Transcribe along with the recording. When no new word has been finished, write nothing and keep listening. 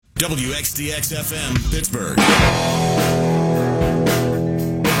WXDX FM, Pittsburgh.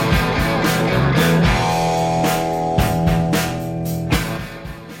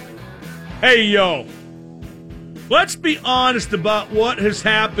 Hey, yo. Let's be honest about what has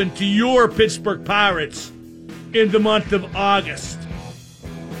happened to your Pittsburgh Pirates in the month of August.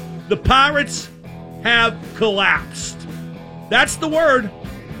 The Pirates have collapsed. That's the word,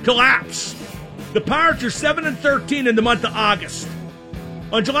 collapse. The Pirates are 7-13 in the month of August.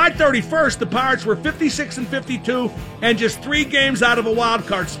 On July 31st, the Pirates were 56-52 and just 3 games out of a wild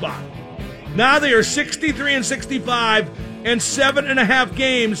card spot. Now they are 63-65 and 7.5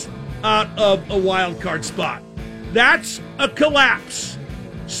 games out of a wild card spot. That's a collapse.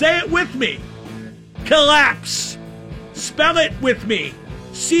 Say it with me. Collapse. Spell it with me.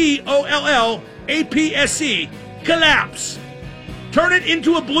 C-O-L-L-A-P-S-E. Collapse. Turn it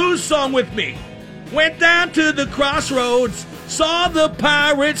into a blues song with me. Went down to the crossroads, saw the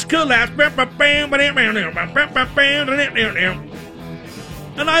Pirates collapse.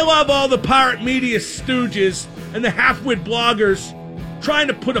 And I love all the pirate media stooges and the half-wit bloggers trying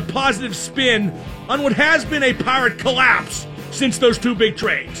to put a positive spin on what has been a Pirate collapse since those 2 big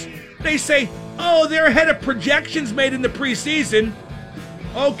trades. They say, oh, they're ahead of projections made in the preseason.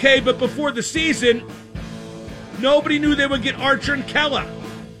 Okay, but before the season, nobody knew they would get Archer and Kella.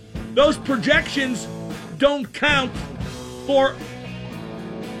 Those projections don't count for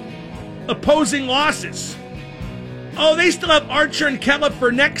opposing losses. Oh, they still have Archer and Kella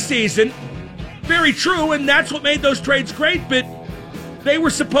for next season. Very true, and that's what made those trades great, but they were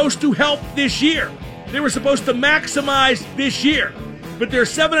supposed to help this year. They were supposed to maximize this year. But they're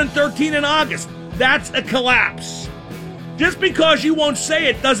 7-13 in August. That's a collapse. Just because you won't say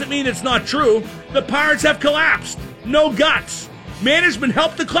it doesn't mean it's not true. The Pirates have collapsed. No guts. Management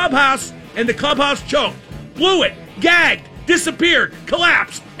helped the clubhouse, and the clubhouse choked. Blew it. Gagged. Disappeared.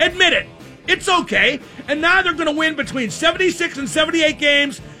 Collapsed. Admit it. It's okay. And now they're going to win between 76 and 78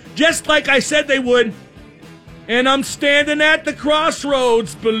 games, just like I said they would. And I'm standing at the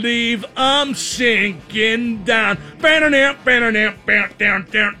crossroads, believe I'm sinking down. By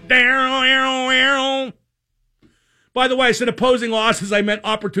the way, I said opposing losses, I meant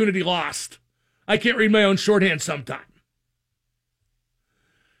opportunity lost. I can't read my own shorthand sometime.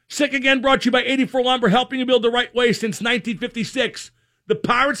 Sick Again brought to you by 84 Lumber, helping you build the right way since 1956. The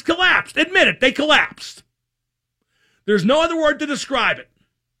Pirates collapsed. Admit it, they collapsed. There's no other word to describe it.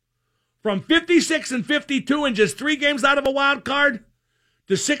 From 56-52 and just 3 games out of a wild card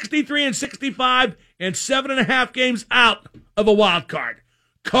to 63-65 and 7.5 games out of a wild card.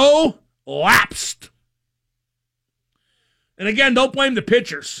 Collapsed. And again, don't blame the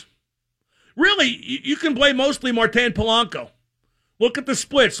pitchers. Really, you can blame mostly Marte and Polanco. Look at the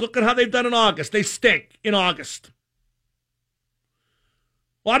splits. Look at how they've done in August. They stink in August.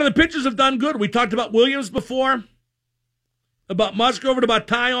 A lot of the pitchers have done good. We talked about Williams before, about Musgrove, about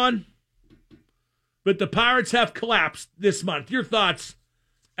Taillon. But the Pirates have collapsed this month. Your thoughts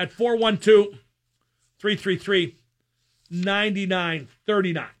at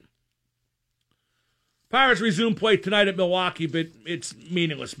 412-333-9939. Pirates resume play tonight at Milwaukee, but it's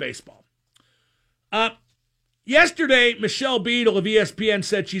meaningless baseball. Yesterday, Michelle Beadle of ESPN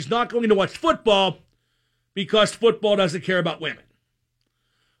said she's not going to watch football because football doesn't care about women.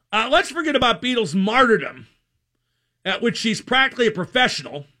 Let's forget about Beadle's martyrdom, at which she's practically a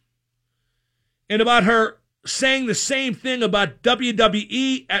professional, and about her saying the same thing about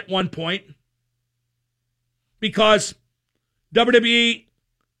WWE at one point, because WWE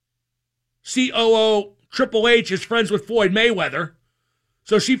COO Triple H is friends with Floyd Mayweather,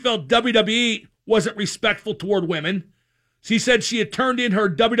 so she felt WWE wasn't respectful toward women. She said she had turned in her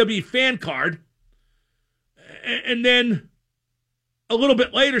WWE fan card, and then a little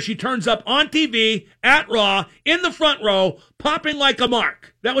bit later she turns up on TV at Raw in the front row, popping like a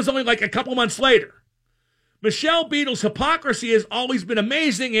mark. That was only like a couple months later. Michelle Beadle's hypocrisy has always been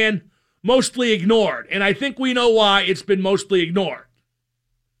amazing and mostly ignored, and I think we know why it's been mostly ignored.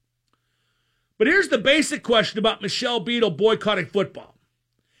 But here's the basic question about Michelle Beadle boycotting football.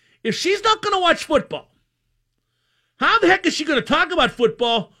 If she's not going to watch football, how the heck is she going to talk about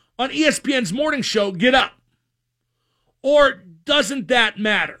football on ESPN's morning show, Get Up? Or doesn't that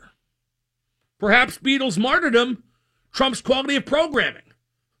matter? Perhaps Beadle's martyrdom trumps quality of programming.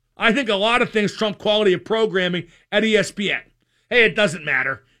 I think a lot of things trump quality of programming at ESPN. Hey, it doesn't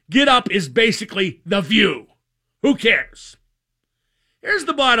matter. Get Up is basically The View. Who cares? Here's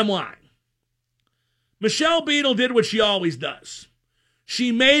the bottom line. Michelle Beadle did what she always does.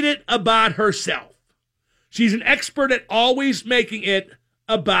 She made it about herself. She's an expert at always making it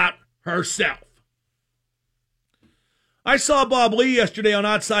about herself. I saw Bob Lee yesterday on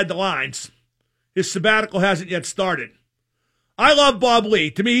Outside the Lines. His sabbatical hasn't yet started. I love Bob Lee.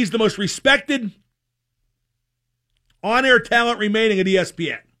 To me, he's the most respected on-air talent remaining at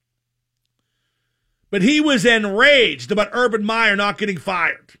ESPN. But he was enraged about Urban Meyer not getting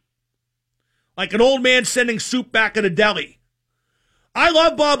fired. Like an old man sending soup back at a deli. I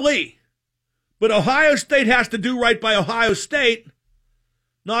love Bob Lee. But Ohio State has to do right by Ohio State,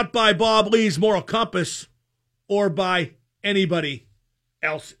 not by Bob Lee's moral compass or by anybody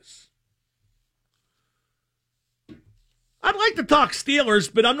else's. I'd like to talk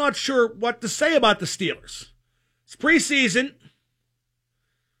Steelers, but I'm not sure what to say about the Steelers. It's preseason.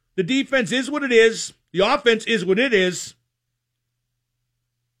 The defense is what it is. The offense is what it is.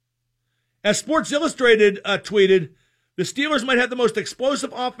 As Sports Illustrated tweeted, the Steelers might have the most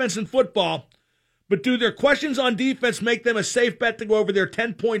explosive offense in football, but do their questions on defense make them a safe bet to go over their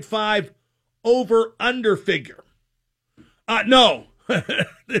 10.5 over-under figure? No.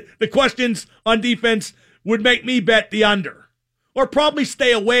 The questions on defense would make me bet the under. Or probably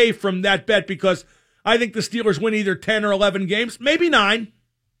stay away from that bet because I think the Steelers win either 10 or 11 games, maybe 9.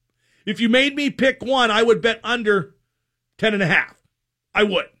 If you made me pick one, I would bet under 10.5. I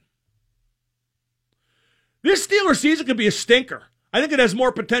would. This Steelers season could be a stinker. I think it has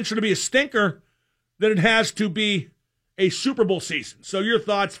more potential to be a stinker than it has to be a Super Bowl season. So your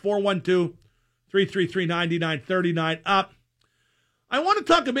thoughts, 412-333-9939 up. I want to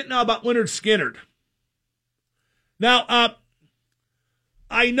talk a bit now about Lynyrd Skynyrd. Now,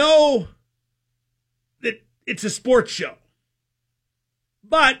 I know that it's a sports show,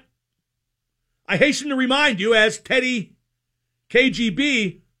 but I hasten to remind you, as Teddy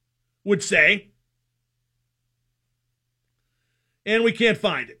KGB would say, and we can't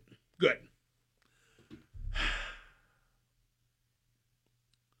find it. Good.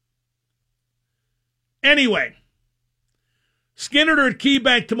 Anyway, Skynyrd are at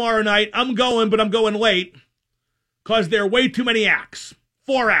KeyBank tomorrow night. I'm going, but I'm going late because there are way too many acts.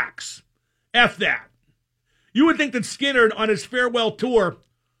 4 acts. F that. You would think that Skynyrd on his farewell tour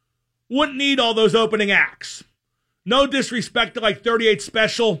wouldn't need all those opening acts. No disrespect to like 38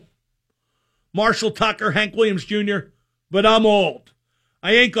 Special, Marshall Tucker, Hank Williams Jr., but I'm old.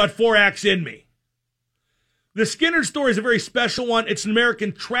 I ain't got 4 acts in me. The Skynyrd story is a very special one. It's an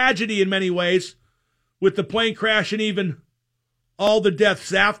American tragedy in many ways, with the plane crash and even all the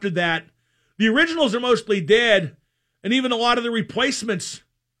deaths after that. The originals are mostly dead, and even a lot of the replacements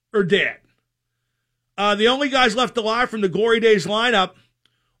are dead. The only guys left alive from the Glory Days lineup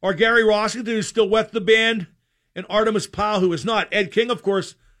are Gary Rossington, who's still with the band, and Artemis Powell, who is not. Ed King, of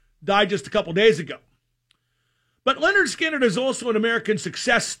course, died just a couple days ago. But Lynyrd Skynyrd is also an American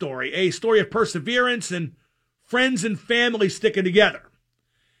success story, a story of perseverance and friends and family sticking together.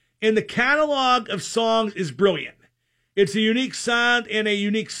 And the catalog of songs is brilliant. It's a unique sound and a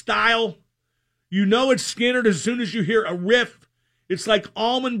unique style. You know it's Skynyrd as soon as you hear a riff. It's like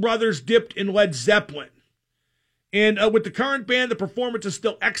Allman Brothers dipped in Led Zeppelin. And with the current band, the performance is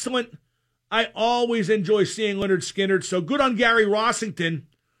still excellent. I always enjoy seeing Lynyrd Skynyrd. So good on Gary Rossington,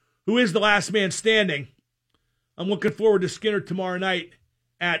 who is the last man standing. I'm looking forward to Skynyrd tomorrow night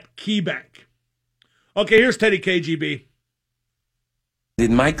at KeyBank. Okay, here's Teddy KGB.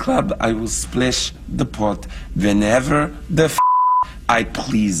 In my club, I will splash the pot whenever the I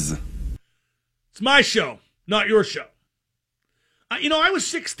please. It's my show, not your show. I was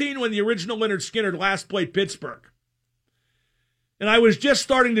 16 when the original Lynyrd Skynyrd last played Pittsburgh. And I was just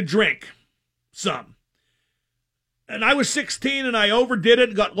starting to drink some. And I was 16 and I overdid it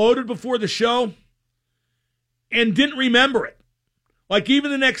and got loaded before the show and didn't remember it. Like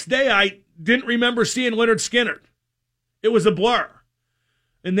even the next day, I didn't remember seeing Lynyrd Skynyrd. It was a blur.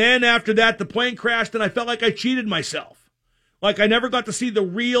 And then after that, the plane crashed and I felt like I cheated myself. Like I never got to see the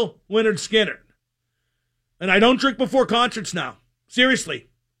real Lynyrd Skynyrd. And I don't drink before concerts now. Seriously.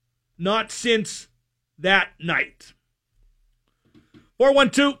 Not since that night.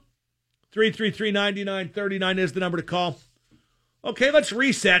 412-333-9939 is the number to call. Okay, let's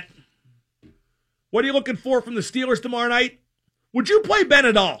reset. What are you looking for from the Steelers tomorrow night? Would you play Ben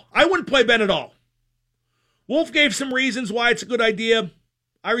at all? I wouldn't play Ben at all. Wolf gave some reasons why it's a good idea.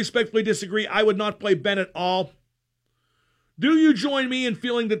 I respectfully disagree. I would not play Ben at all. Do you join me in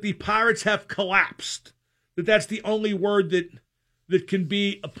feeling that the Pirates have collapsed? That's the only word that can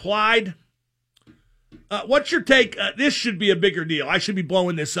be applied? What's your take? This should be a bigger deal. I should be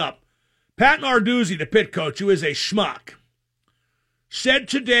blowing this up. Pat Narduzzi, the Pitt coach, who is a schmuck, said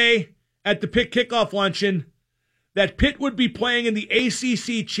today at the Pitt kickoff luncheon that Pitt would be playing in the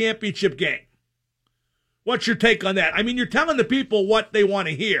ACC championship game. What's your take on that? I mean, you're telling the people what they want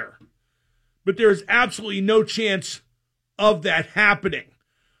to hear, but there's absolutely no chance of that happening.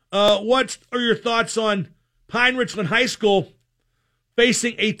 What are your thoughts on Pine Richland High School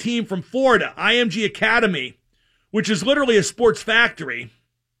facing a team from Florida, IMG Academy, which is literally a sports factory?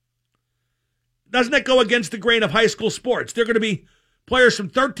 Doesn't that go against the grain of high school sports? They're going to be players from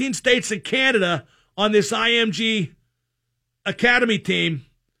 13 states and Canada on this IMG Academy team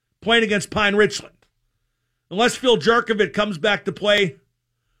playing against Pine Richland. Unless Phil Jerkovic comes back to play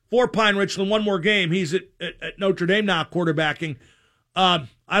for Pine Richland one more game, he's at Notre Dame now quarterbacking. I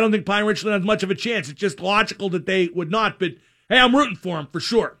don't think Pine Richland has much of a chance. It's just logical that they would not, but hey, I'm rooting for them for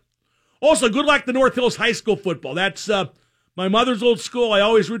sure. Also, good luck to North Hills High School football. That's my mother's old school. I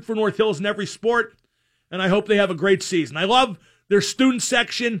always root for North Hills in every sport, and I hope they have a great season. I love their student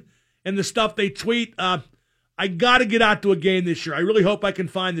section and the stuff they tweet. I got to get out to a game this year. I really hope I can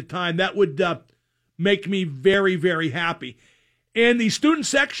find the time. That would make me very, very happy. And the student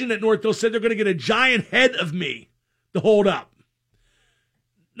section at North Hills said they're going to get a giant head of me to hold up.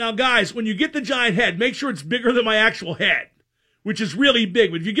 Now, guys, when you get the giant head, make sure it's bigger than my actual head, which is really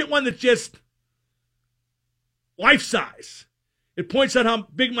big. But if you get one that's just life size, it points out how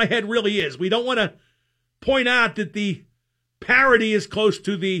big my head really is. We don't want to point out that the parody is close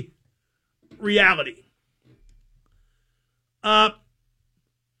to the reality. I'm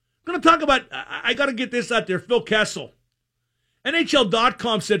going to talk about, I got to get this out there, Phil Kessel.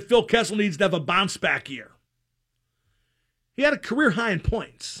 NHL.com said Phil Kessel needs to have a bounce-back year. He had a career high in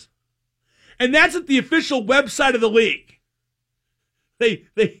points. And that's at the official website of the league. They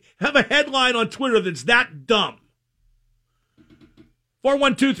have a headline on Twitter that's that dumb.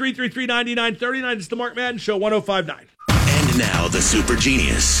 412-333-9939. It's the Mark Madden Show, 105.9. And now the super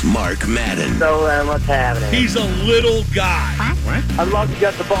genius, Mark Madden. So, what's happening? He's a little guy. What? I love you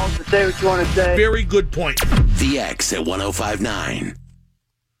got the balls to say what you want to say. Very good point. The X at 105.9.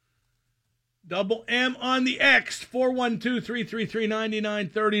 Double M on the X.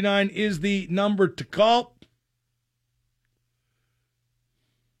 412-333-9939 is the number to call.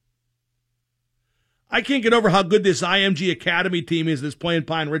 I can't get over how good this IMG Academy team is that's playing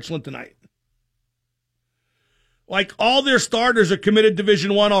Pine Richland tonight. Like, all their starters are committed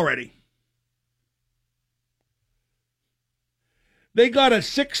Division I already. They got a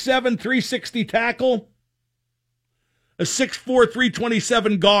 6'7", 360 tackle, a 6'4",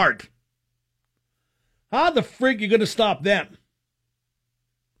 327 guard. How the frig are you going to stop them?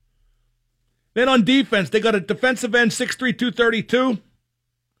 Then on defense, they got a defensive end, 6'3", 232.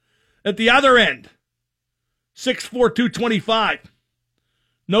 At the other end, 6'4", 225.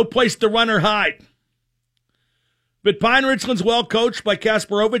 No place to run or hide. But Pine Richland's well coached by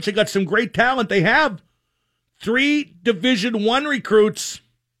Kasparovich. They got some great talent. They have 3 Division I recruits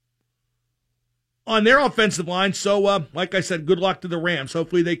on their offensive line. So, like I said, good luck to the Rams.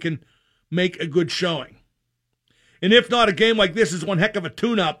 Hopefully they can make a good showing. And if not, a game like this is one heck of a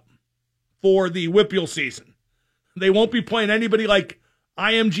tune-up for the WPIAL season. They won't be playing anybody like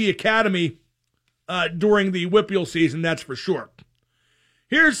IMG Academy during the WPIAL season, that's for sure.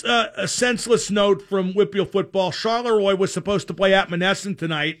 Here's a senseless note from WPIAL football. Charleroi was supposed to play at Monessen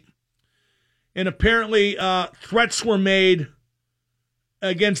tonight, and apparently threats were made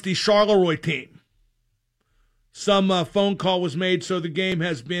against the Charleroi team. Some phone call was made, so the game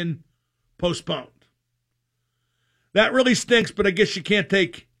has been postponed. That really stinks, but I guess you can't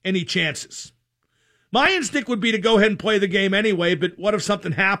take any chances. My instinct would be to go ahead and play the game anyway, but what if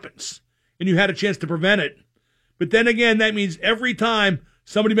something happens and you had a chance to prevent it? But then again, that means every time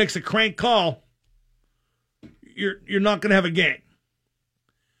somebody makes a crank call, you're not going to have a game.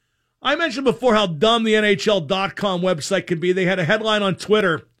 I mentioned before how dumb the NHL.com website can be. They had a headline on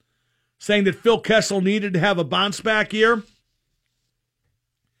Twitter saying that Phil Kessel needed to have a bounce-back year.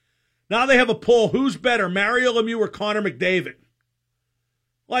 Now they have a poll. Who's better, Mario Lemieux or Connor McDavid?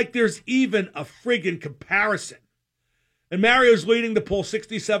 Like there's even a friggin' comparison. And Mario's leading the poll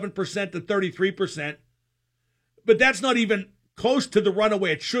 67% to 33%. But that's not even close to the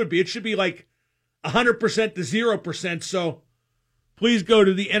runaway it should be. It should be like 100% to 0%. So please go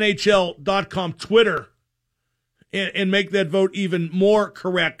to the NHL.com Twitter and make that vote even more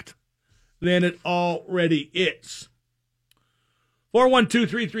correct than it already is.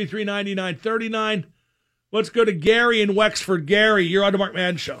 412-333-9939. Let's go to Gary in Wexford. Gary, you're on the Mark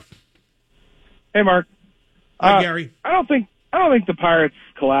Madden Show. Hey, Mark. Hi, Gary. I don't think the Pirates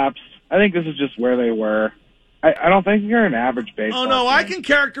collapsed. I think this is just where they were. I don't think you're an average baseball. Oh, no, fan. I can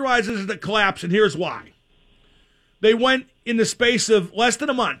characterize this as a collapse, and here's why. They went in the space of less than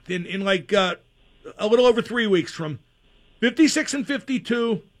a month, in like a little over 3 weeks, from 56-52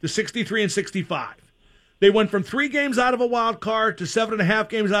 to 63-65. They went from 3 games out of a wild card to 7.5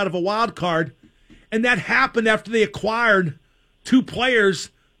 games out of a wild card, And that happened after they acquired 2 players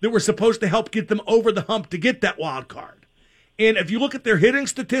that were supposed to help get them over the hump to get that wild card. And if you look at their hitting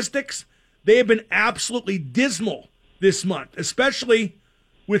statistics, they have been absolutely dismal this month, especially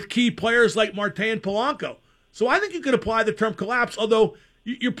with key players like Marte and Polanco. So I think you could apply the term collapse, although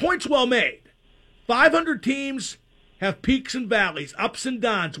your point's well made. 500 teams have peaks and valleys, ups and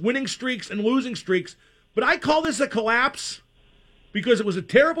downs, winning streaks and losing streaks. But I call this a collapse because it was a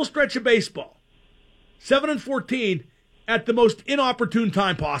terrible stretch of baseball. 7-14 at the most inopportune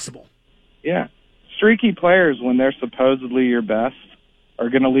time possible. Yeah. Streaky players, when they're supposedly your best, are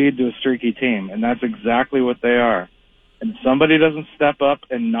going to lead to a streaky team, and that's exactly what they are. And if somebody doesn't step up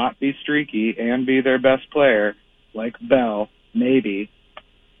and not be streaky and be their best player, like Bell, maybe,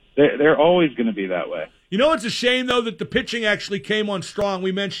 they're always going to be that way. You know, it's a shame, though, that the pitching actually came on strong.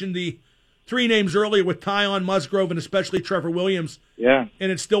 We mentioned the 3 names earlier with Tyon, Musgrove, and especially Trevor Williams. Yeah.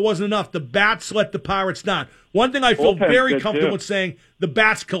 And it still wasn't enough. The bats let the Pirates down. One thing I feel very comfortable with saying, the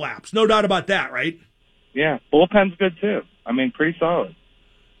bats collapsed. No doubt about that, right? Yeah. Bullpen's good, too. I mean, pretty solid.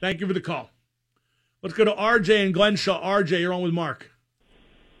 Thank you for the call. Let's go to RJ and Glenshaw. RJ, you're on with Mark.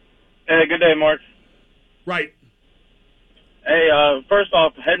 Hey, good day, Mark. Right. Hey, first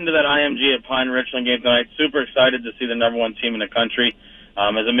off, heading to that IMG at Pine Richland game tonight. Super excited to see the number 1 team in the country.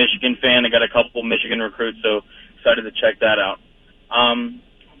 As a Michigan fan, I got a couple Michigan recruits, so excited to check that out.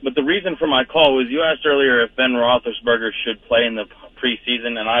 But the reason for my call was you asked earlier if Ben Roethlisberger should play in the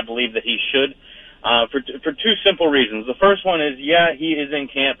preseason, and I believe that he should for 2 simple reasons. The first one is, yeah, he is in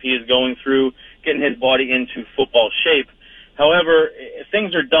camp. He is going through getting his body into football shape. However,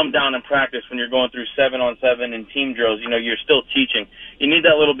 things are dumbed down in practice when you're going through 7-on-7 and team drills. You know, you're still teaching. You need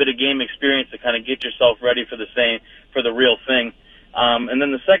that little bit of game experience to kind of get yourself ready for the real thing. And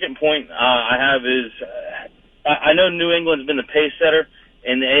then the second point I have is I know New England's been the pace setter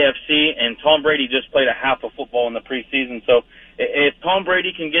in the AFC, and Tom Brady just played a half of football in the preseason. So if Tom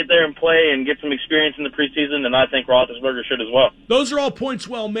Brady can get there and play and get some experience in the preseason, then I think Roethlisberger should as well. Those are all points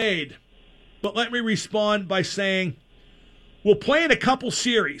well made. But let me respond by saying, will playing a couple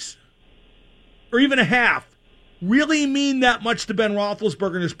series, or even a half, really mean that much to Ben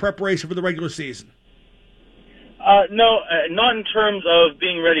Roethlisberger in his preparation for the regular season? No, not in terms of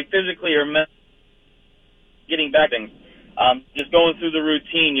being ready physically or getting back things. Just going through the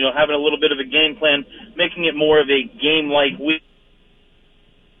routine, you know, having a little bit of a game plan, making it more of a game-like week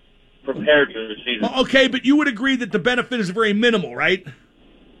prepared for the season. Okay, but you would agree that the benefit is very minimal, right?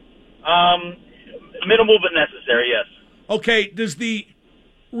 Minimal but necessary, yes. Okay, does the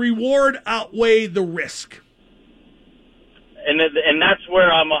reward outweigh the risk? And that's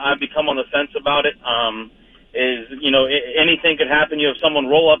where I've become on the fence about it. Is, you know, anything could happen. You have someone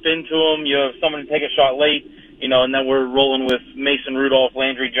roll up into him. You have someone take a shot late, you know, and then we're rolling with Mason Rudolph,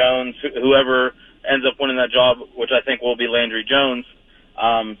 Landry Jones, whoever ends up winning that job, which I think will be Landry Jones.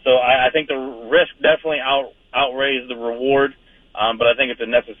 So I think the risk definitely outweighs the reward, but I think it's a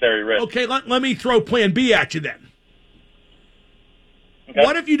necessary risk. Okay, let me throw plan B at you then. Okay.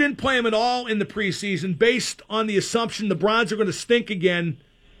 What if you didn't play him at all in the preseason based on the assumption the Browns are going to stink again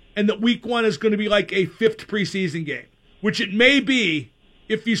and that week 1 is going to be like a 5th preseason game, which it may be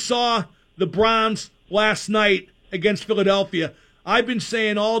if you saw the Browns last night against Philadelphia. I've been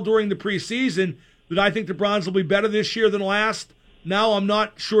saying all during the preseason that I think the Browns will be better this year than last. Now I'm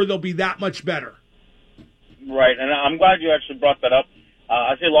not sure they'll be that much better. Right, and I'm glad you actually brought that up.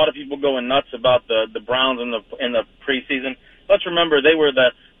 I see a lot of people going nuts about the Browns in the preseason. Let's remember they were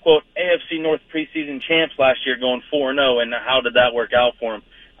the, quote, AFC North preseason champs last year going 4-0, and how did that work out for them?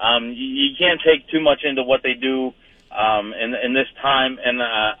 You can't take too much into what they do in this time, and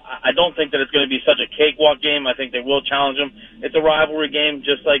I don't think that it's going to be such a cakewalk game. I think they will challenge them. It's a rivalry game,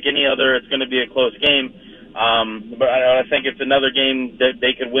 just like any other. It's going to be a close game, but I think it's another game that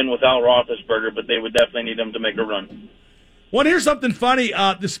they could win without Roethlisberger, but they would definitely need him to make a run. Well, here's something funny.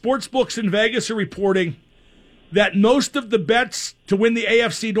 The sports books in Vegas are reporting that most of the bets to win the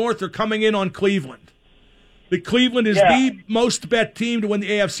AFC North are coming in on Cleveland. That Cleveland is the most bet team to win the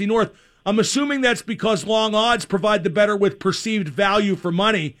AFC North. I'm assuming that's because long odds provide the better with perceived value for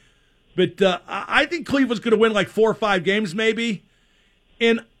money. But I think Cleveland's going to win like 4 or 5 games maybe.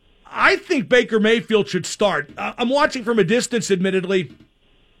 And I think Baker Mayfield should start. I'm watching from a distance, admittedly.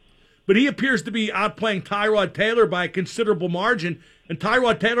 But he appears to be outplaying Tyrod Taylor by a considerable margin. And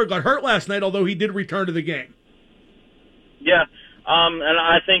Tyrod Taylor got hurt last night, although he did return to the game. Yeah, and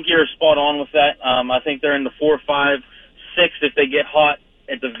I think you're spot on with that. I think they're in the 4, 5, 6 if they get hot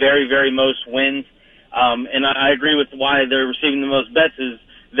at the very, very most wins. And I agree with why they're receiving the most bets is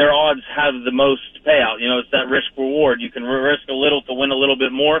their odds have the most payout. You know, it's that risk reward. You can risk a little to win a little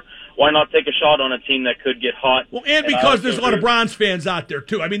bit more. Why not take a shot on a team that could get hot? Well, and because there's a lot of Browns fans out there,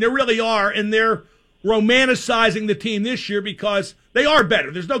 too. I mean, there really are, and they're romanticizing the team this year because they are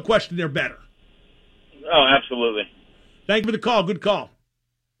better. There's no question they're better. Oh, absolutely. Thank you for the call. Good call.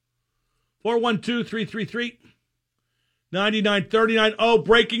 412-333-9939. Oh,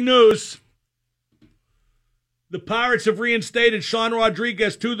 breaking news. The Pirates have reinstated Sean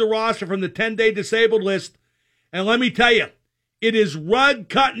Rodriguez to the roster from the 10-day disabled list. And let me tell you, it is rug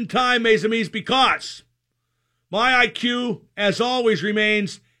cutting time, mes amis, because my IQ, as always,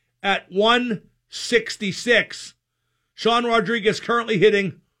 remains at 166. Sean Rodriguez currently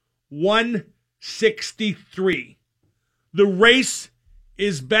hitting 163. The race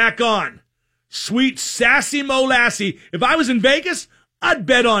is back on. Sweet Sassy Mo Lassie. If I was in Vegas, I'd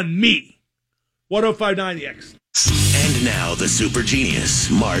bet on me. 105.9 The X. And now the super genius,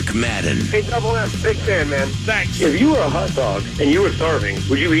 Mark Madden. Hey, Double F, big fan, man. Thanks. If you were a hot dog and you were starving,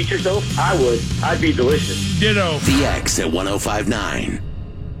 would you eat yourself? I would. I'd be delicious. Ditto. The X at 105.9.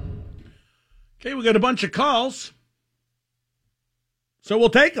 Okay, we got a bunch of calls. So we'll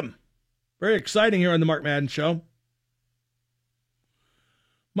take them. Very exciting here on the Mark Madden Show.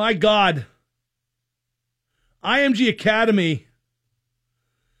 My God. IMG Academy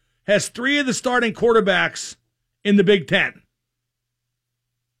has 3 of the starting quarterbacks in the Big Ten.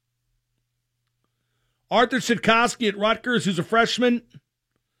 Arthur Sitkowski at Rutgers, who's a freshman.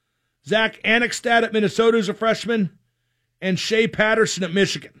 Zach Annexstad at Minnesota, who's a freshman. And Shea Patterson at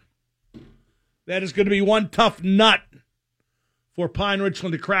Michigan. That is going to be one tough nut for Pine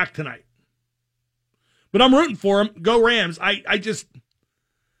Richland to crack tonight. But I'm rooting for him. Go Rams. I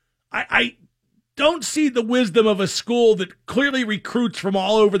don't see the wisdom of a school that clearly recruits from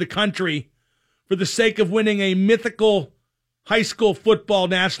all over the country for the sake of winning a mythical high school football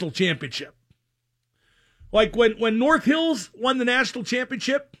national championship. Like when North Hills won the national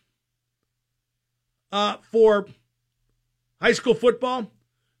championship for high school football,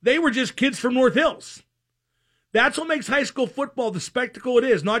 they were just kids from North Hills. That's what makes high school football the spectacle it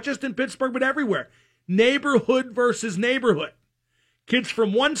is, not just in Pittsburgh, but everywhere. Neighborhood versus neighborhood. Kids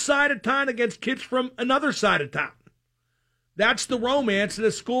from one side of town against kids from another side of town. That's the romance, and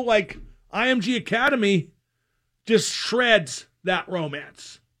a school like IMG Academy just shreds that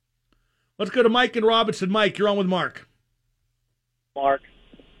romance. Let's go to Mike and Robinson. Mike, you're on with Mark. Mark.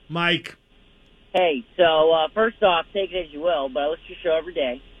 Mike. Hey, so first off, take it as you will, but I listen to your show every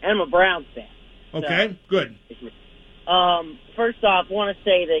day, and I'm a Browns fan. Okay, good. First off, I want to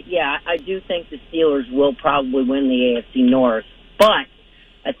say that, yeah, I do think the Steelers will probably win the AFC North, but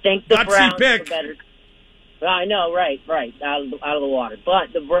I think the Browns have a better. I know, right, out of the water.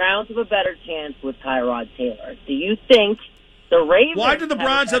 But the Browns have a better chance with Tyrod Taylor. Do you think the Ravens? Why do the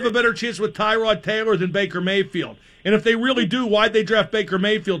Browns have a better chance with Tyrod Taylor than Baker Mayfield? And if they really do, why'd they draft Baker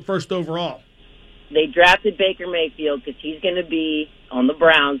Mayfield first overall? They drafted Baker Mayfield because he's going to be on the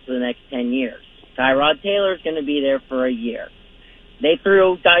Browns for the next 10 years. Tyrod Taylor's going to be there for a year. They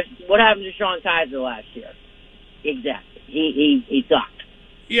threw. What happened to Sean Kaiser last year? Exactly. He sucked.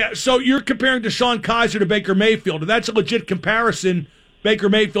 Yeah, so you're comparing Deshaun Kaiser to Baker Mayfield. If that's a legit comparison, Baker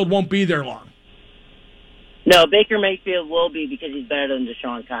Mayfield won't be there long. No, Baker Mayfield will be because he's better than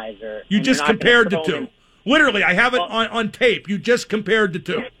Deshaun Kaiser. You just compared the two. Literally, I have it on tape. You just compared the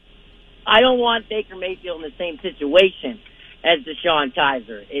two. I don't want Baker Mayfield in the same situation as Deshaun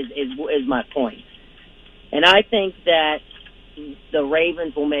Kaiser, is my point. And I think that the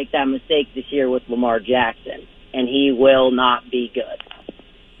Ravens will make that mistake this year with Lamar Jackson, and he will not be good.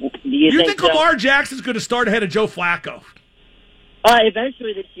 Do you think Lamar Jackson's going to start ahead of Joe Flacco?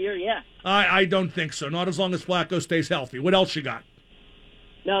 Eventually this year, yeah. I don't think so. Not as long as Flacco stays healthy. What else you got?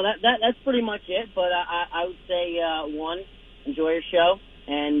 No, that's pretty much it. But I would say, one, enjoy your show,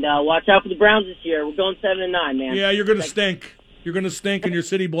 and watch out for the Browns this year. We're going 7-9, man. Yeah, you're going to stink. You're going to stink, and your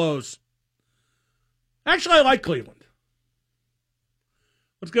city blows. Actually, I like Cleveland.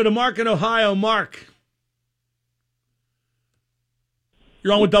 Let's go to Mark in Ohio. Mark.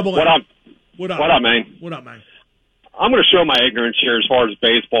 You're on with Double M. What up, man? What up, man? I'm going to show my ignorance here as far as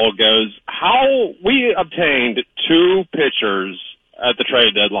baseball goes. How we obtained 2 pitchers at the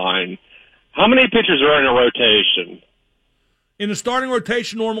trade deadline. How many pitchers are in a rotation? In the starting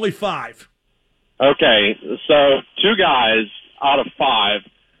rotation, normally 5. Okay, so 2 guys out of 5.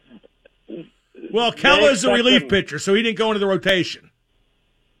 Well, Kella's a relief pitcher, so he didn't go into the rotation.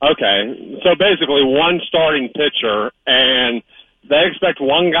 Okay, so basically 1 starting pitcher, and they expect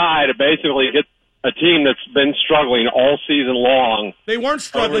 1 guy to basically get a team that's been struggling all season long. They weren't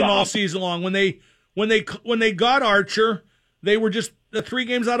struggling all season long. When they got Archer, they were just the 3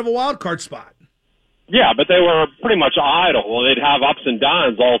 games out of a wild card spot. Yeah, but they were pretty much idle. They'd have ups and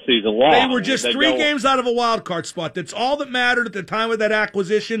downs all season long. They were just 3 games out of a wild card spot. That's all that mattered at the time of that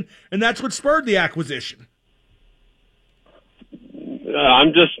acquisition, and that's what spurred the acquisition.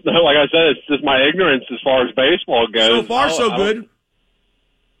 I'm just, like I said, it's just my ignorance as far as baseball goes. So far, so good.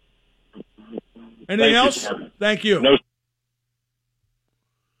 Anything else? Thank you. No.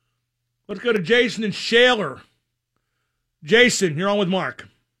 Let's go to Jason and Shaler. Jason, you're on with Mark.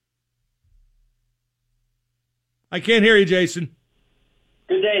 I can't hear you, Jason.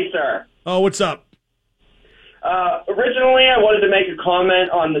 Good day, sir. Oh, what's up? Originally, I wanted to make a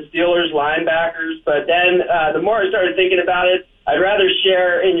comment on the Steelers linebackers, but then the more I started thinking about it, I'd rather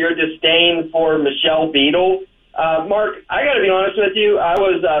share in your disdain for Michelle Beadle. Mark, I got to be honest with you. I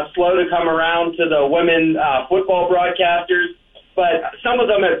was slow to come around to the women football broadcasters, but some of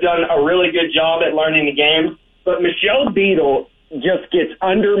them have done a really good job at learning the game. But Michelle Beadle just gets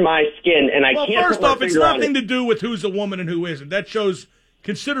under my skin, and I can't. First off, it's nothing to do with who's a woman and who isn't. That shows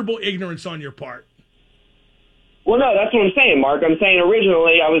considerable ignorance on your part. Well, no, that's what I'm saying, Mark. I'm saying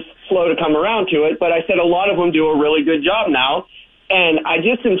originally I was slow to come around to it, but I said a lot of them do a really good job now. And I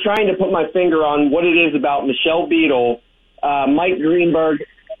just am trying to put my finger on what it is about Michelle Beadle, Mike Greenberg,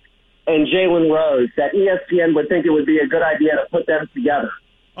 and Jalen Rose that ESPN would think it would be a good idea to put them together.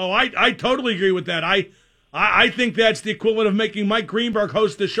 Oh, I totally agree with that. I think that's the equivalent of making Mike Greenberg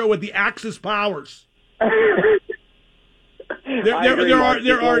host the show with the Axis Powers. There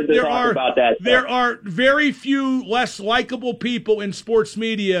are very few less likable people in sports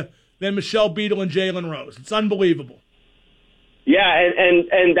media than Michelle Beadle and Jalen Rose. It's unbelievable. Yeah,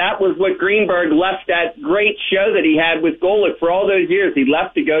 and that was what Greenberg left that great show that he had with Golick for all those years. He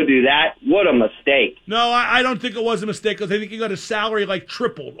left to go do that. What a mistake. No, I don't think it was a mistake because I think he got his salary like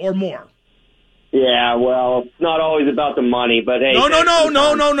tripled or more. Yeah, well, it's not always about the money, but hey. No.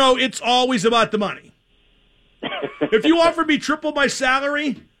 It's always about the money. If you offered me triple my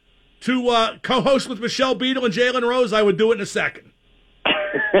salary to co-host with Michelle Beadle and Jalen Rose, I would do it in a second.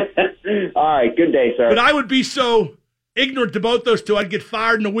 All right, good day, sir. But I would be so ignorant to both those two, I'd get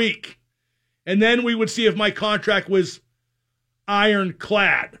fired in a week. And then we would see if my contract was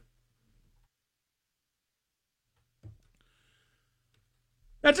ironclad.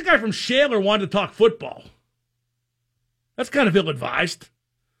 That's a guy from Shaler wanted to talk football. That's kind of ill-advised.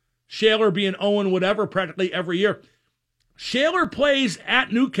 Shaler being 0-whatever practically every year. Shaler plays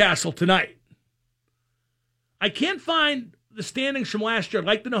at Newcastle tonight. I can't find the standings from last year. I'd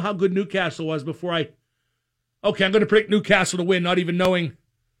like to know how good Newcastle was before Okay, I'm going to predict Newcastle to win, not even knowing.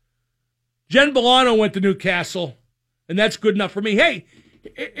 Jen Bolano went to Newcastle, and that's good enough for me. Hey,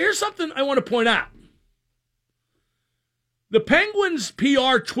 here's something I want to point out. The Penguins'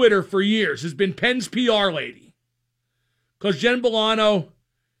 PR Twitter for years has been Penn's PR lady, because Jen Bolano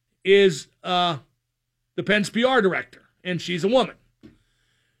is the Penn's PR director, and she's a woman.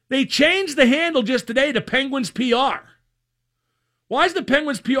 They changed the handle just today to Penguins PR. Why is the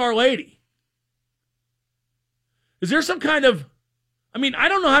Penguins PR lady? Is there some kind of, I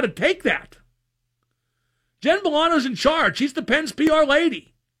don't know how to take that. Jen Bolano's in charge. She's the Penn's PR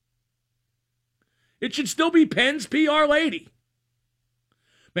lady. It should still be Penn's PR lady.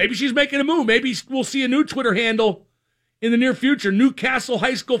 Maybe she's making a move. Maybe we'll see a new Twitter handle in the near future, Newcastle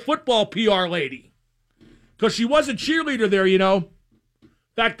High School football PR lady. Because she was a cheerleader there, you know. In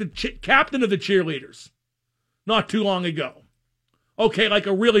fact, the captain of the cheerleaders. Not too long ago. Okay, like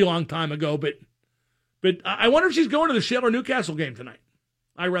a really long time ago, but I wonder if she's going to the Shaler Newcastle game tonight.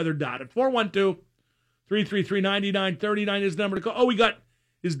 I rather doubt it. 412-333-9939 is the number to call.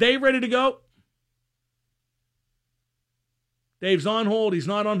 Is Dave ready to go? Dave's on hold. He's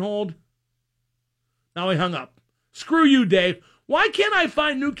not on hold. Now he hung up. Screw you, Dave. Why can't I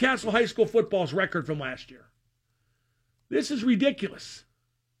find Newcastle High School football's record from last year? This is ridiculous.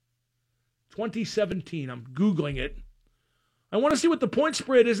 2017. I'm Googling it. I want to see what the point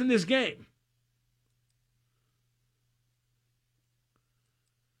spread is in this game.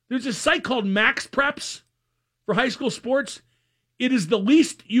 There's a site called Max Preps for high school sports. It is the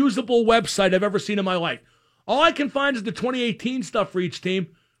least usable website I've ever seen in my life. All I can find is the 2018 stuff for each team,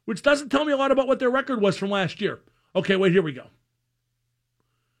 which doesn't tell me a lot about what their record was from last year. Okay, wait, here we go.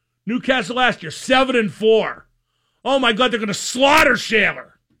 Newcastle last year, 7-4. Oh my God, they're going to slaughter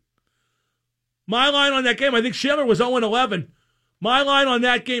Shaler. My line on that game, I think Shaler was 0-11. My line on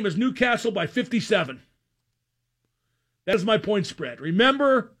that game is Newcastle by 57. That is my point spread.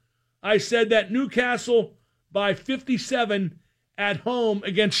 Remember, I said that Newcastle by 57 at home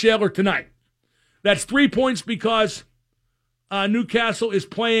against Shaler tonight. That's 3 points because Newcastle is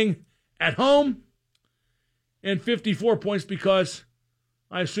playing at home, and 54 points because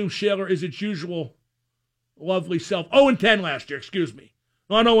I assume Shaler is its usual lovely self. 0-10 last year, excuse me.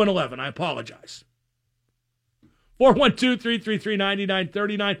 Not 0-11, I apologize.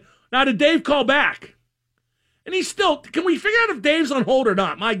 412-333-9939. Now, did Dave call back? And he's still, can we figure out if Dave's on hold or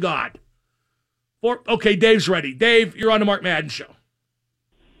not? My God. Okay, Dave's ready. Dave, you're on the Mark Madden Show.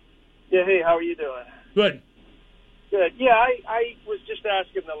 Yeah, hey, how are you doing? Good. Good. Yeah, I was just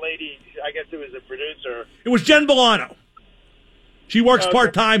asking the lady, I guess it was a producer. It was Jen Villano. She works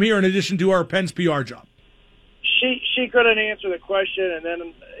part-time here in addition to her Penn's PR job. She couldn't answer the question, and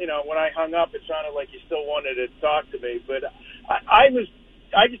then, when I hung up, it sounded like you still wanted to talk to me. But I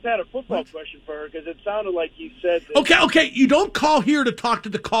just had a football question for her because it sounded like you said that. Okay. You don't call here to talk to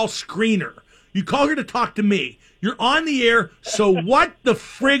the call screener. You call here to talk to me. You're on the air, so what the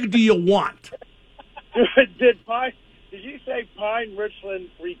frig do you want? Did you say Pine Richland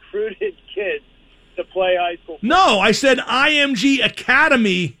recruited kids to play high school football? No, I said IMG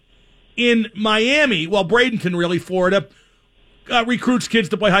Academy in Miami, Bradenton, really, Florida, recruits kids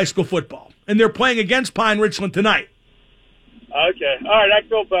to play high school football. And they're playing against Pine Richland tonight. Okay. All right, I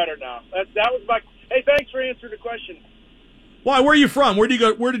feel better now. That was my... Hey, thanks for answering the question. Why? Where are you from? Where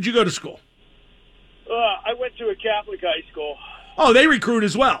did you go to school? I went to a Catholic high school. Oh, they recruit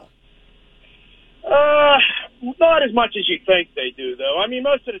as well. Not as much as you think they do, though. I mean,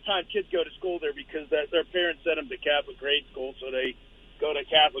 most of the time kids go to school there because their parents sent them to Catholic grade school, so they go to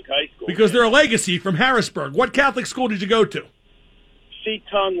Catholic high school. Because they're a legacy from Harrisburg. What Catholic school did you go to?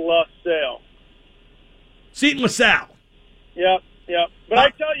 Seton LaSalle. Seton LaSalle. Yep. But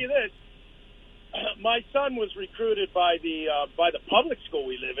I tell you this, my son was recruited by the public school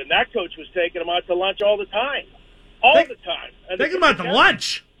we live in. That coach was taking him out to lunch all the time. The time. Taking him out to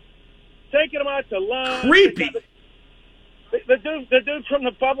lunch? Taking him out to lunch. Creepy. The dude from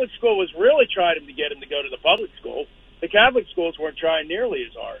the public school was really trying to get him to go to the public school. The Catholic schools weren't trying nearly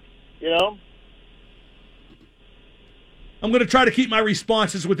as hard, I'm going to try to keep my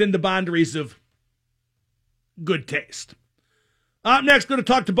responses within the boundaries of good taste. Up next, going to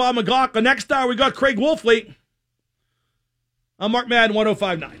talk to Bob McLaughlin. Next hour, we got Craig Wolfley. I'm Mark Madden,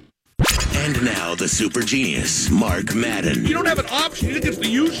 105.9. And now, the super genius, Mark Madden. You don't have an option. You think it's the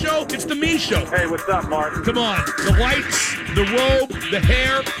you show? It's the me show. Hey, what's up, Mark? Come on. The lights, the robe, the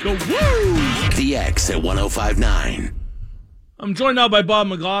hair, the woo! The X at 105.9. I'm joined now by Bob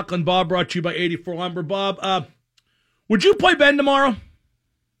McLaughlin. Bob, brought to you by 84 Lumber. Bob, would you play Ben tomorrow?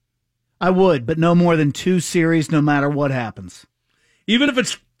 I would, but no more than 2 series, no matter what happens. Even if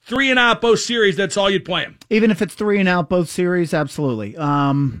it's 3 and out both series, that's all you'd play him? Even if it's 3 and out both series, absolutely.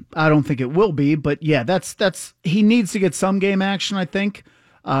 I don't think it will be, but yeah, that's he needs to get some game action, I think.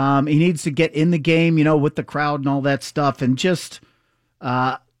 He needs to get in the game, with the crowd and all that stuff, and just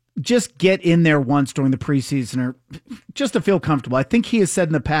get in there once during the preseason or just to feel comfortable. I think he has said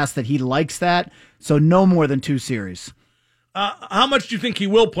in the past that he likes that, so no more than 2 series. How much do you think he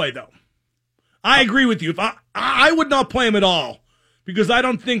will play, though? I agree with you. If I would not play him at all because I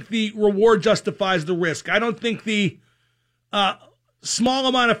don't think the reward justifies the risk. I don't think the small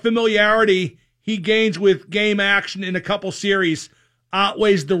amount of familiarity he gains with game action in a couple series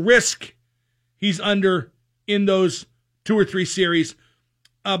outweighs the risk he's under in those 2 or 3 series.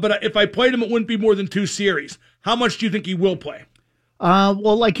 But if I played him, it wouldn't be more than 2 series. How much do you think he will play?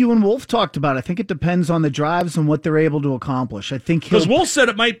 Well, like you and Wolf talked about, I think it depends on the drives and what they're able to accomplish. I think because Wolf said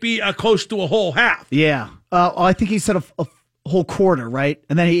it might be close to a whole half. Yeah, I think he said a whole quarter, right?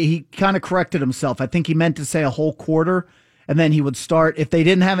 And then he kind of corrected himself. I think he meant to say a whole quarter, and then he would start. If they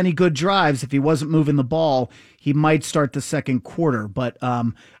didn't have any good drives, if he wasn't moving the ball, he might start the second quarter. But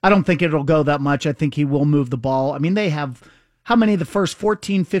I don't think it'll go that much. I think he will move the ball. I mean, they have how many of the first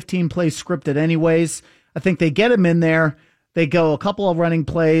 14, 15 plays scripted anyways? I think they get him in there. They go a couple of running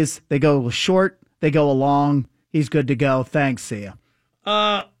plays. They go short. They go long. He's good to go. Thanks. See ya.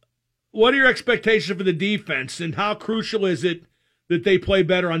 What are your expectations for the defense, and how crucial is it that they play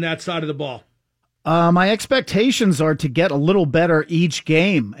better on that side of the ball? My expectations are to get a little better each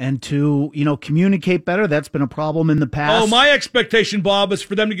game and to, communicate better. That's been a problem in the past. Oh, my expectation, Bob, is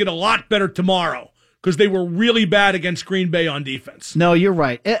for them to get a lot better tomorrow because they were really bad against Green Bay on defense. No, you're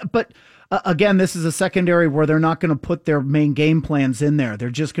right. But again, this is a secondary where they're not going to put their main game plans in there. They're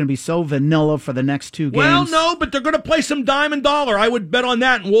just going to be so vanilla for the next 2 games. Well, no, but they're going to play some dime and dollar. I would bet on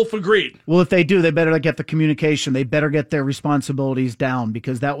that, and Wolf agreed. Well, if they do, they better get the communication. They better get their responsibilities down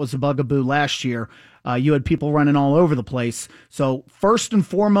because that was a bugaboo last year. You had people running all over the place. So first and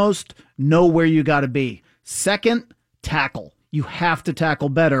foremost, know where you got to be. Second, tackle. You have to tackle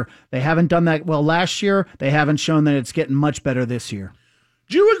better. They haven't done that well last year. They haven't shown that it's getting much better this year.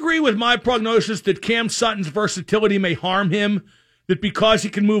 Do you agree with my prognosis that Cam Sutton's versatility may harm him that because he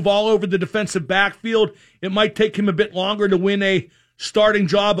can move all over the defensive backfield, it might take him a bit longer to win a starting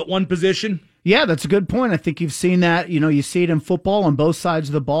job at one position? Yeah, that's a good point. I think you've seen that. You see it in football on both sides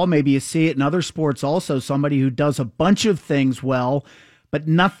of the ball. Maybe you see it in other sports also. Somebody who does a bunch of things well, but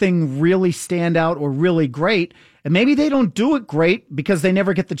nothing really stand out or really great. And maybe they don't do it great because they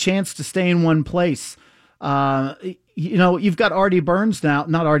never get the chance to stay in one place. You've got Artie Burns now.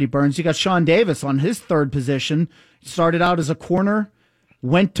 Not Artie Burns. You got Sean Davis on his third position. Started out as a corner.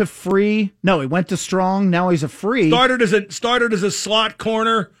 Went to free. No, he went to strong. Now he's a free. Started as a slot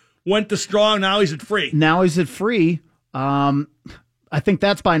corner. Went to strong. Now he's at free. I think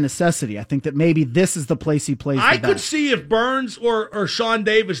that's by necessity. I think that maybe this is the place he plays. I could see if Burns or Sean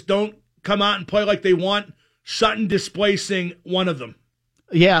Davis don't come out and play like they want, Sutton displacing one of them.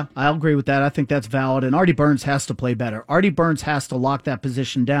 Yeah, I'll agree with that. I think that's valid. And Artie Burns has to play better. Artie Burns has to lock that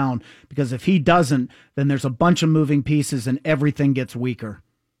position down because if he doesn't, then there's a bunch of moving pieces and everything gets weaker.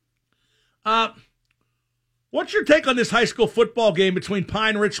 What's your take on this high school football game between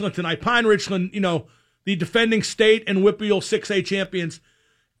Pine Richland tonight? Pine Richland, the defending state and WPIAL 6A champions,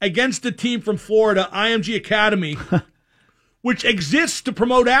 against a team from Florida, IMG Academy, which exists to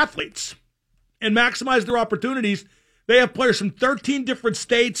promote athletes and maximize their opportunities. They have players from 13 different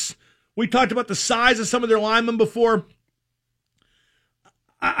states. We talked about the size of some of their linemen before.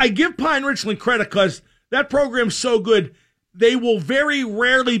 I give Pine Richland credit because that program's so good. They will very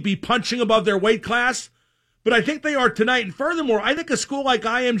rarely be punching above their weight class, but I think they are tonight. And furthermore, I think a school like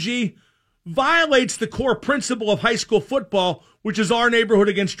IMG violates the core principle of high school football, which is our neighborhood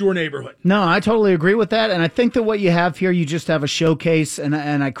against your neighborhood. No, I totally agree with that. And I think that what you have here, you just have a showcase, and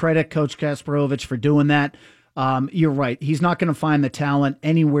I credit Coach Kasparovich for doing that. You're right. He's not going to find the talent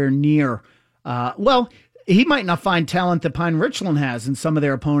anywhere near. He might not find talent that Pine Richland has in some of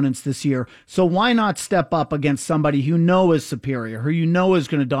their opponents this year. So why not step up against somebody you know is superior, who you know is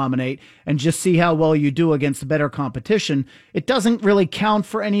going to dominate, and just see how well you do against the better competition? It doesn't really count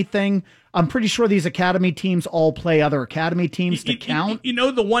for anything. I'm pretty sure these academy teams all play other academy teams to count.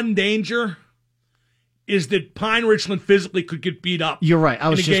 The one danger is that Pine Richland physically could get beat up. You're right. I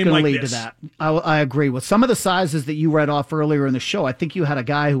was just going to lead to that. I agree with some of the sizes that you read off earlier in the show. I think you had a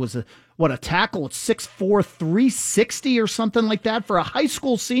guy who was a tackle at 6'4", 360 or something like that for a high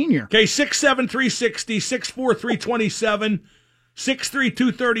school senior. Okay, 6'7", 360, 6'4", 327, 6'3",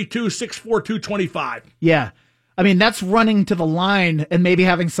 232, 6'4", 225. Yeah. I mean, that's running to the line and maybe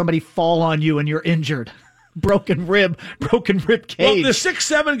having somebody fall on you and you're injured. Broken rib cage. Well, the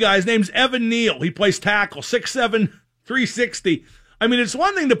 6'7" guy's name's Evan Neal. He plays tackle, 6'7", 360. I mean, it's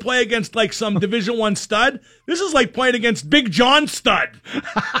one thing to play against like some Division I stud. This is like playing against Big John Stud.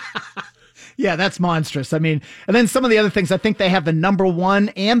 Yeah, that's monstrous. I mean, and then some of the other things, I think they have the number 1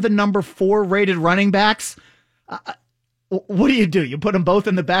 and the number 4 rated running backs. What do? You put them both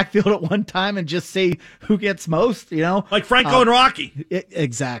in the backfield at one time and just see who gets most, Like Franco and Rocky.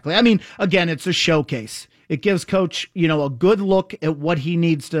 Exactly. I mean, again, it's a showcase. It gives Coach, a good look at what he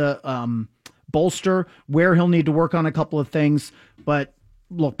needs to bolster, where he'll need to work on a couple of things. But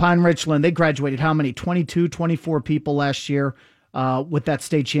look, Pine Richland, they graduated how many? 22, 24 people last year with that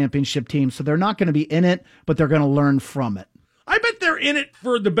state championship team. So they're not going to be in it, but they're going to learn from it. I bet they're in it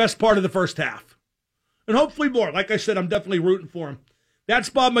for the best part of the first half. And hopefully more. Like I said, I'm definitely rooting for him. That's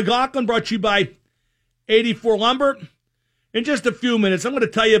Bob McLaughlin, brought to you by 84 Lumber. In just a few minutes, I'm going to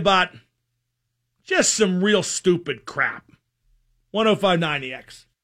tell you about just some real stupid crap. 105.9 EX.